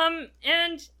 And,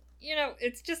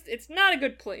 it's not a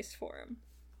good place for him.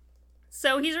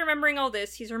 So he's remembering all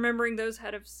this. He's remembering those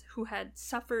who had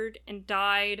suffered and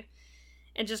died,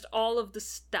 and just all of the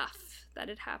stuff that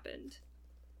had happened.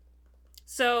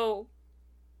 So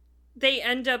they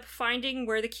end up finding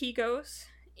where the key goes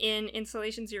in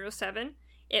Installation 07.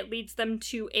 It leads them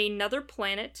to another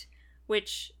planet,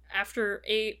 which, after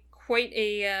quite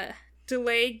a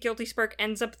delay, Guilty Spark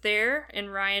ends up there,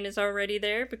 and Ryan is already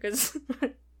there, because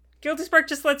Guilty Spark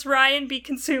just lets Ryan be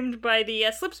consumed by the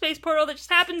slip space portal that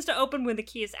just happens to open when the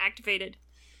key is activated.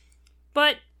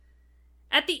 But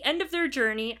at the end of their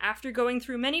journey, after going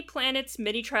through many planets,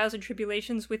 many trials and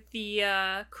tribulations with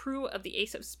the crew of the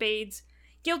Ace of Spades,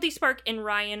 Guilty Spark and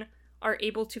Ryan are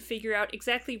able to figure out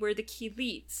exactly where the key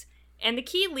leads. And the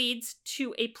key leads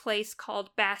to a place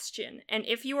called Bastion. And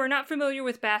if you are not familiar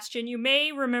with Bastion, you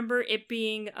may remember it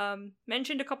being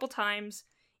mentioned a couple times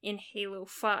in Halo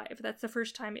 5. That's the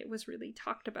first time it was really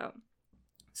talked about.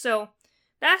 So,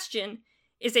 Bastion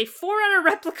is a Forerunner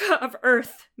replica of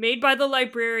Earth made by the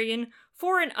Librarian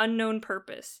for an unknown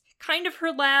purpose. Kind of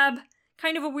her lab,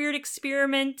 kind of a weird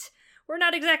experiment. We're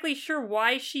not exactly sure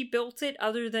why she built it,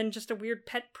 other than just a weird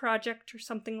pet project or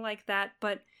something like that,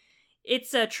 but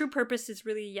its true purpose is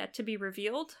really yet to be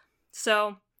revealed.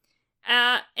 So,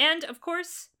 and of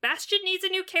course, Bastion needs a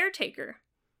new caretaker.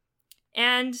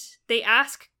 And they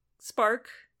ask Spark,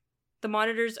 the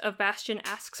monitors of Bastion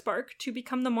ask Spark to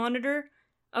become the monitor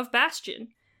of Bastion.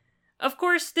 Of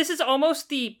course, this is almost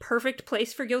the perfect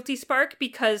place for Guilty Spark,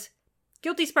 because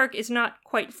Guilty Spark is not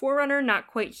quite Forerunner, not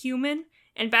quite human,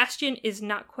 and Bastion is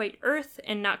not quite Earth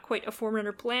and not quite a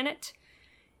Forerunner planet.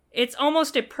 It's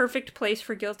almost a perfect place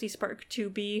for Guilty Spark to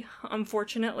be,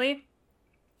 unfortunately.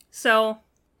 So,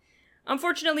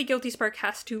 unfortunately, Guilty Spark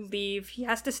has to leave. He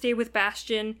has to stay with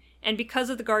Bastion and because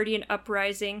of the Guardian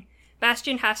Uprising,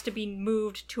 Bastion has to be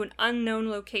moved to an unknown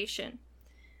location.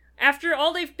 After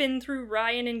all they've been through,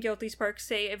 Ryan and Guilty Spark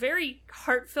say a very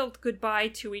heartfelt goodbye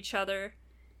to each other,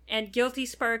 and Guilty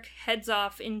Spark heads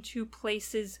off into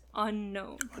places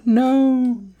unknown.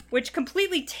 No. Which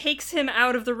completely takes him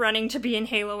out of the running to be in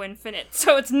Halo Infinite,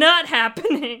 so it's not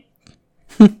happening.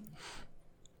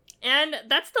 And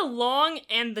that's the long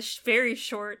and the very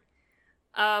short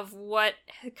of what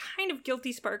kind of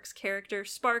Guilty Spark's character,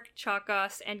 Spark,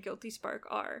 Chakos, and Guilty Spark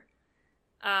are.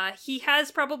 He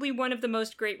has probably one of the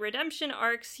most great redemption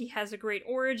arcs. He has a great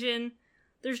origin.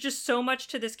 There's just so much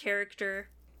to this character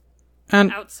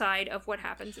And outside of what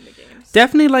happens in the games.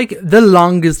 definitely like the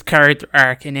longest character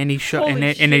arc in any show in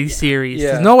any series.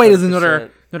 Yeah, There's no way there's 100%.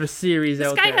 another series This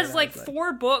out guy there has that's like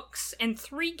 4 books and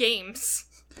 3 games.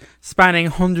 spanning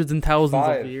hundreds and thousands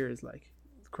 5. of years. Like,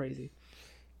 it's crazy.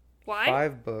 Why?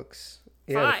 5 books.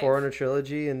 Yeah, the 5. Forerunner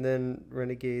trilogy, and then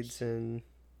Renegades, and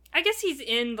I guess he's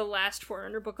in the last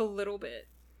Forerunner book a little bit.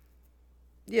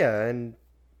 yeah, and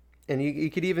you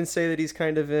could even say that he's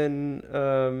kind of in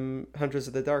Hunters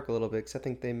of the Dark a little bit, because I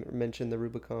think they mentioned the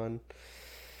Rubicon.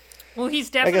 Well, he's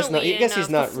definitely I guess he's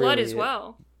in not the Flood really as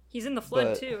well. He's in the Flood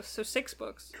but- too, so 6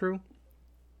 books. True.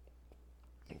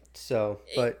 So,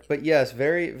 but yes,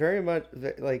 very very much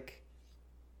like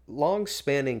long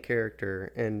spanning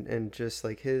character, and just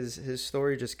like his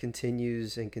story just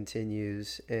continues and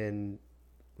continues, and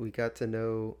we got to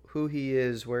know who he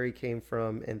is, where he came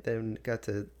from, and then got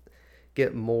to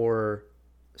get more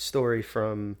story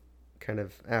from kind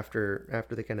of after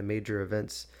the kind of major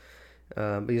events.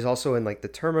 But he's also in like the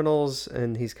terminals,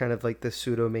 and he's kind of like the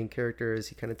pseudo main character as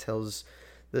he kind of tells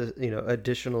the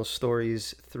additional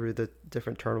stories through the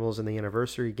different terminals in the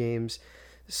anniversary games.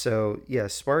 So yeah,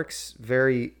 Spark's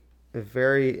very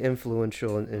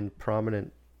influential and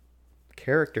prominent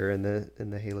character in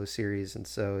the Halo series, and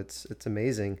so it's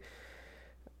amazing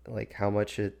like how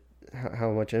much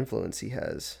influence he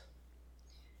has.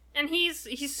 And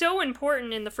he's so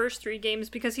important in the first 3 games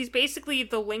because he's basically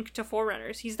the link to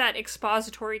Forerunners. He's that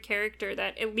expository character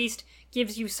that at least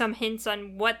gives you some hints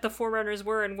on what the Forerunners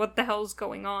were and what the hell's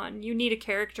going on. You need a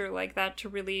character like that to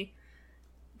really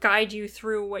guide you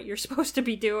through what you're supposed to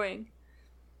be doing.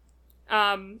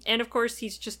 And of course,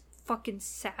 he's just fucking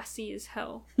sassy as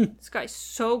hell. This guy's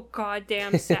so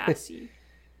goddamn sassy.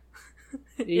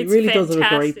 He It's really does have a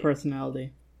great fantastic.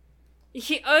 personality.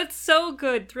 It's so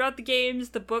good. Throughout the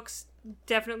games, the books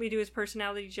definitely do his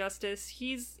personality justice.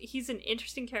 He's an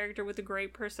interesting character with a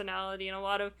great personality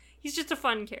and he's just a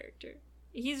fun character.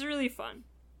 He's really fun.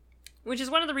 Which is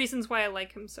one of the reasons why I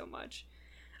like him so much.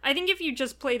 I think if you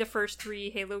just play the first 3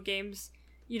 Halo games,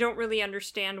 you don't really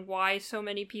understand why so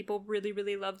many people really,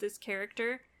 really love this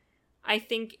character. I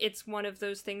think it's one of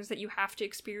those things that you have to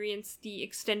experience the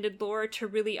extended lore to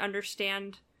really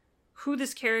understand who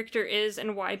this character is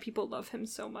and why people love him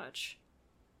so much.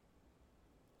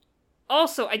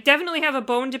 Also, I definitely have a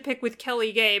bone to pick with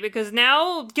Kelly Gay because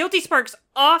now Guilty Spark's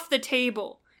off the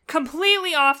table.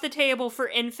 Completely off the table for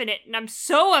Infinite, and I'm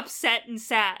so upset and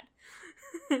sad.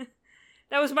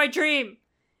 That was my dream.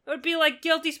 It would be like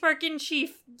Guilty Spark in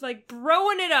Chief, like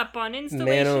broing it up on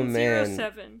Installation Man.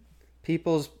 07.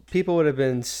 People would have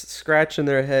been scratching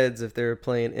their heads if they were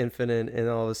playing Infinite and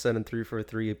all of a sudden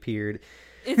 343 appeared.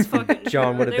 It's fucking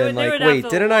John true. would have They been they like, would have wait, a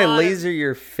didn't I lot of- laser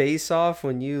your face off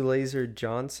when you lasered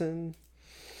Johnson?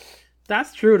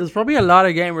 That's true. There's probably a lot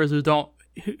of gamers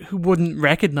who wouldn't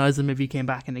recognize him if he came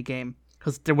back in the game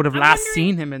because they would have I'm last wondering-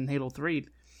 seen him in Halo 3.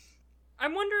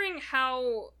 I'm wondering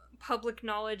how public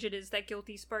knowledge it is that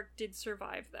Guilty Spark did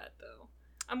survive that, though.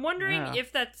 I'm wondering Yeah.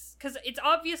 if that's... Because it's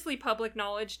obviously public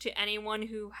knowledge to anyone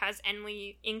who has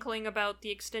any inkling about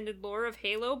the extended lore of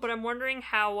Halo, but I'm wondering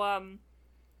how,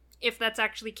 if that's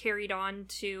actually carried on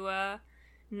to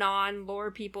non-lore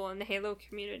people in the Halo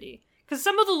community. Because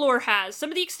some of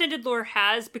the extended lore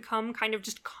has become kind of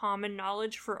just common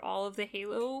knowledge for all of the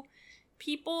Halo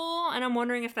people, and I'm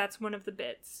wondering if that's one of the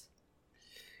bits.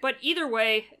 But either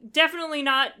way, definitely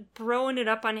not broing it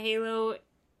up on Halo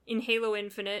in Halo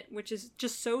Infinite, which is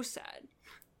just so sad.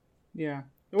 Yeah.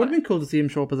 It would have been cool to see him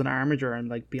show up as an armature and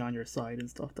like be on your side and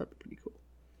stuff. That'd be pretty cool.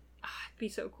 It'd be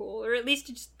so cool. Or at least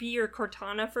to just be your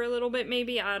Cortana for a little bit,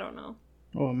 maybe? I don't know.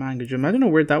 Oh man, could you imagine how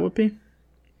weird that would be?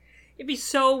 It'd be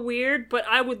so weird, but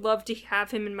I would love to have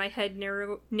him in my head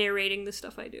narrating the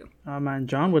stuff I do. Oh man,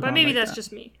 John would But not maybe like that's that.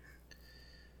 just me.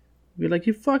 Be like,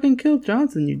 you fucking killed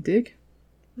Johnson, you dick.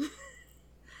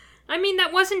 I mean,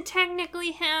 that wasn't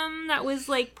technically him. That was,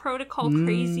 like, protocol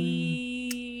crazy,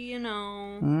 you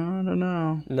know. I don't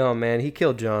know. No, man, he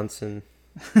killed Johnson.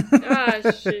 Ah,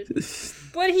 shit.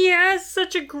 But he has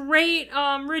such a great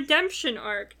redemption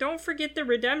arc. Don't forget the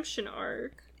redemption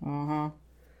arc.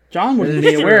 John wouldn't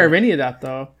be aware of any of that,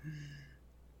 though.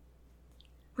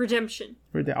 Redemption.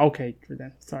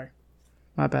 Sorry.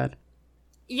 My bad.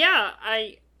 Yeah,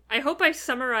 I hope I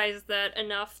summarized that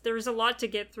enough. There was a lot to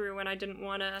get through, and I didn't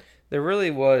want to... There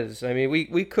really was. I mean,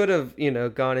 we could have,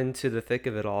 gone into the thick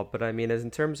of it all, but I mean, as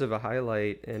in terms of a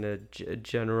highlight and a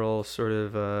general sort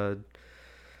of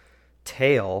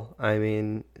tale, I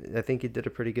mean, I think you did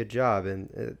a pretty good job,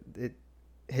 and it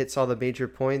hits all the major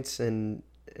points, and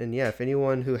yeah, if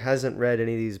anyone who hasn't read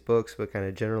any of these books but kind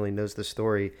of generally knows the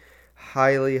story,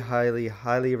 highly, highly,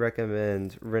 highly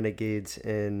recommend Renegades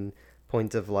and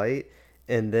Point of Light.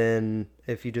 And then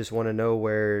if you just want to know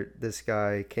where this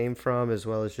guy came from, as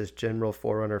well as just general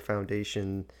Forerunner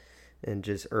Foundation and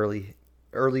just early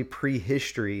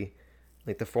prehistory,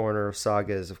 like the Forerunner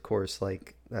sagas, of course,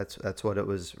 like that's what it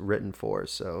was written for.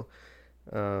 So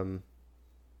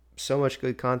so much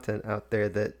good content out there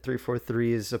that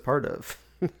 343 is a part of.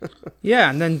 Yeah,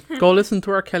 and then go listen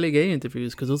to our Kelly Gay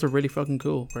interviews, because those are really fucking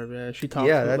cool, where she talks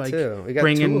about like too. We got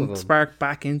bringing Spark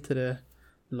back into the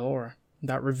lore.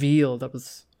 That reveal, that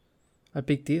was a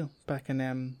big deal back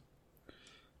in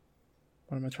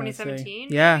what am I trying to say? 2017?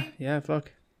 Yeah, yeah,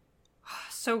 fuck.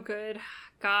 So good.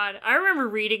 God, I remember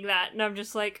reading that, and I'm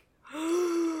just like,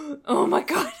 oh my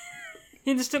god.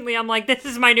 Instantly, I'm like, this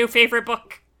is my new favorite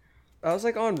book. I was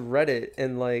like on Reddit,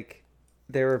 and like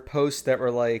there were posts that were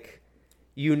like,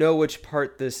 you know which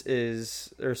part this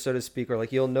is, or so to speak, or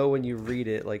like you'll know when you read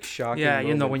it, like shocking moment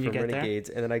you know when you from get Renegades.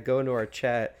 there. And then I go into our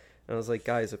chat, and I was like,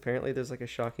 guys, apparently there's like a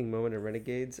shocking moment in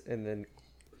Renegades, and then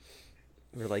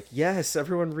we're like, yes,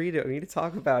 everyone read it. We need to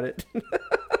talk about it.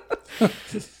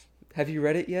 Have you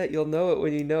read it yet? You'll know it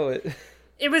when you know it.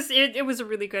 It was a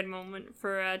really good moment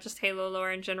for just Halo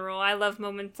lore in general. I love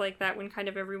moments like that when kind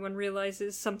of everyone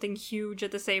realizes something huge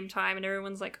at the same time, and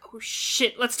everyone's like, oh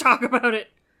shit, let's talk about it.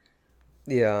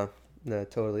 Yeah, no,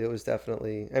 totally. It was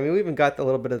definitely... I mean, we even got a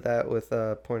little bit of that with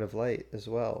Point of Light as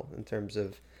well, in terms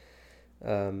of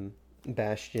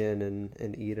Bastion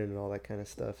and Eden and all that kind of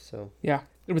stuff. So yeah,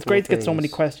 it was great to get so many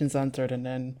questions answered, and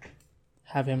then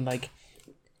have him like...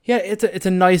 Yeah, it's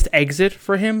a nice exit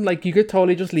for him. Like, you could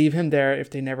totally just leave him there if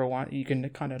they never want. You can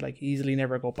kind of like easily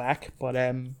never go back, but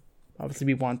obviously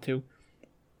we want to,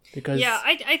 because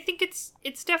I think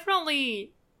it's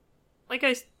definitely, like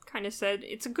I kind of said,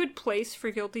 it's a good place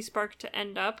for Guilty Spark to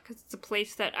end up, because it's a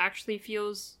place that actually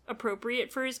feels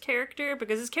appropriate for his character,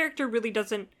 because his character really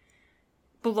doesn't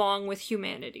belong with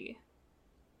humanity.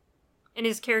 And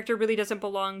his character really doesn't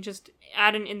belong just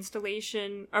at an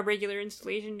installation, a regular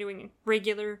installation, doing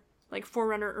regular, like,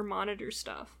 Forerunner or Monitor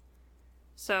stuff.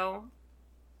 So,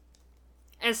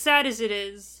 as sad as it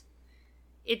is,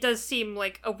 it does seem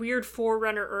like a weird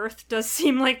Forerunner Earth does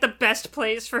seem like the best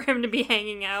place for him to be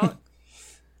hanging out.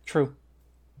 True.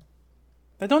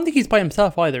 I don't think he's by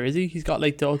himself either, is he? He's got,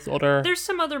 like, those other... There's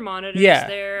some other monitors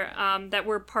there that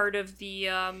were part of the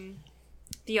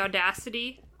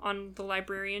Audacity on the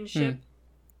Librarian ship.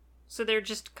 So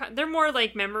they're more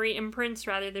like memory imprints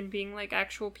rather than being like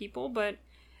actual people, but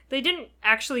they didn't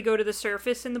actually go to the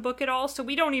surface in the book at all, so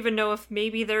we don't even know if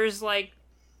maybe there's like,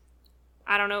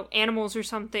 I don't know, animals or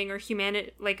something, or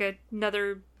humanity, like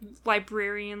another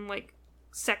librarian like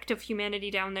sect of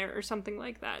humanity down there or something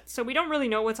like that. So we don't really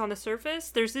know what's on the surface.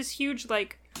 There's this huge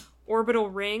like orbital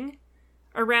ring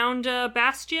around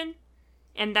Bastion,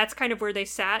 and that's kind of where they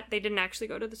sat. They didn't actually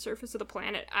go to the surface of the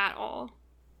planet at all.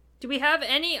 Do we have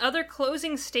any other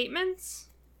closing statements?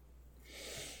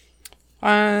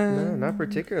 No, not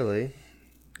particularly.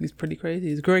 He's pretty crazy.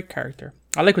 He's a great character.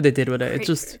 I like what they did with it. It's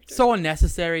just so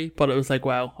unnecessary, but it was like,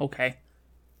 wow, okay.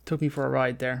 Took me for a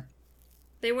ride there.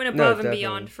 They went above and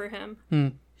beyond for him.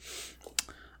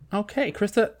 Okay,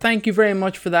 Krista, thank you very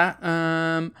much for that.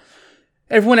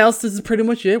 Everyone else, this is pretty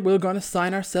much it. We're going to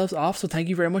sign ourselves off, so thank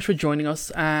you very much for joining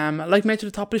us. Like mentioned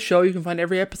at the top of the show, you can find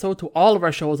every episode to all of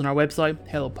our shows on our website,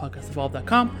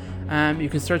 hellopodcastevolve.com. You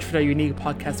can search for their unique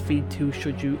podcast feed too,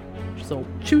 should you so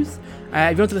choose.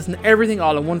 If you want to listen to everything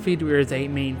all in one feed, there is a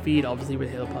main feed, obviously with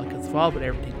Halo Podcast Evolve, with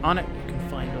everything on it. You can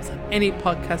find us at any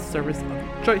podcast service of your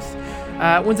choice.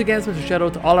 Once again, special shout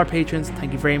out to all our patrons.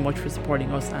 Thank you very much for supporting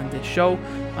us and this show.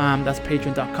 That's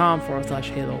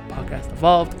patreon.com/Halo Podcast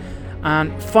Evolved.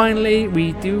 And finally,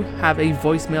 we do have a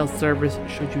voicemail service.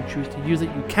 Should you choose to use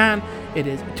it, you can. It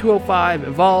is 205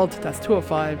 Evolved. That's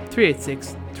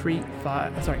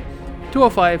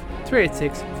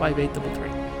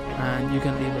 205-386-5833. And you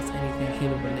can leave us anything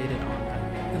Halo related on that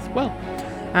as well.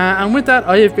 And with that,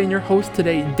 I have been your host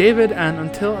today, David. And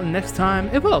until next time,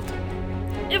 Evolved.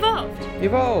 Evolved.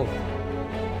 Evolve.